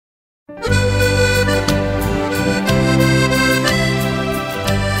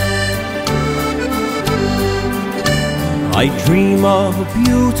I dream of a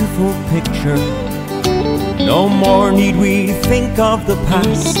beautiful picture. No more need we think of the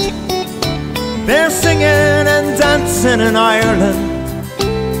past. They're singing and dancing in Ireland,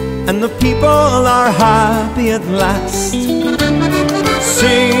 and the people are happy at last.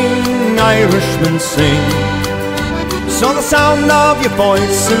 Sing, Irishmen, sing, so the sound of your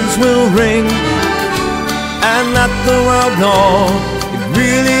voices will ring, and let the world know it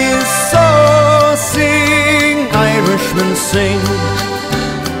really is so. Sing, Irishmen, sing.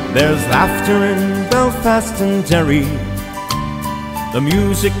 There's laughter in Belfast and Derry. The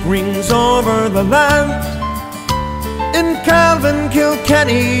music rings over the land. In Calvin,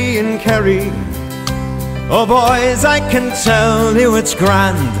 Kilkenny and Kerry, oh boys, I can tell you it's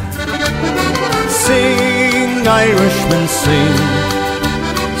grand. Sing, Irishmen, sing,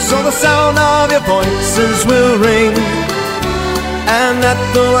 so the sound of your voices will ring, and let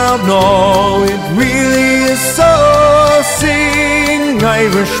the world know it really is so. Sing,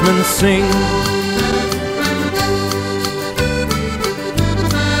 Irishmen, sing.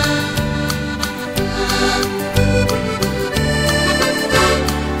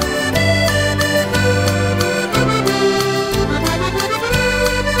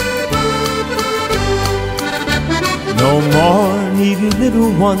 No more need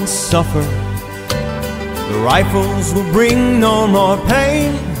little ones suffer. The rifles will bring no more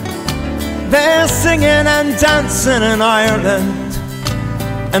pain. They're singing and dancing in Ireland,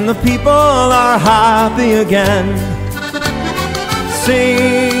 and the people are happy again.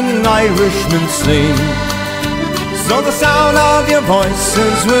 Sing, Irishmen, sing, so the sound of your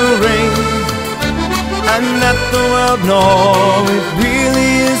voices will ring, and let the world know it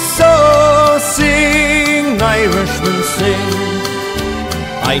really is so. Sing, Irishmen, sing.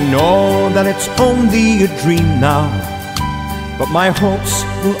 I know that it's only a dream now, but my hopes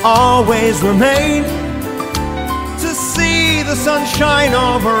will always remain to see the sunshine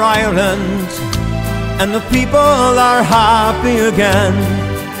over Ireland, and the people are happy again.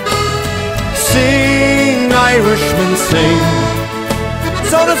 Sing, Irishmen, sing,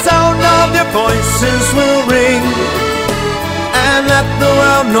 so the sound of your voices will ring, and let the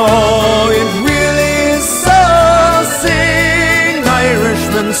world know it really is so. Sing,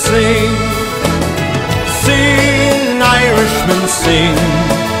 Irishmen, sing. Sing, Irishmen, sing,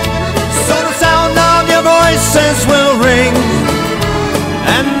 so the sound of your voices will ring,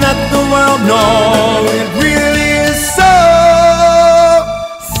 and let the world know it really is so.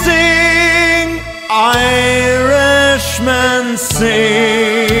 Sing, Irishmen, sing.